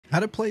How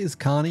to play as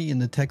Connie in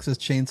the Texas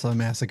Chainsaw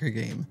Massacre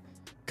game.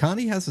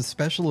 Connie has a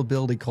special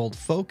ability called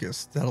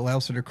Focus that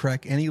allows her to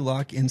crack any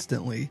lock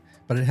instantly,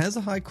 but it has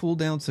a high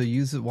cooldown, so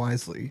use it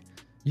wisely.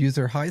 Use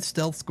her high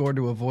stealth score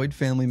to avoid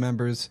family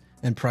members,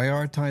 and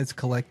prioritize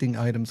collecting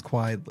items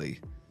quietly.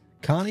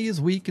 Connie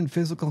is weak in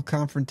physical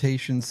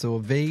confrontations, so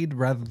evade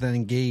rather than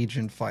engage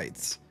in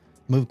fights.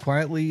 Move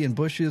quietly in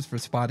bushes for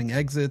spotting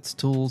exits,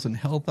 tools, and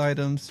health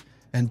items,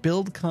 and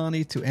build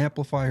Connie to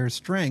amplify her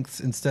strengths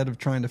instead of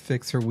trying to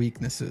fix her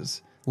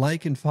weaknesses.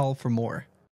 Like and follow for more.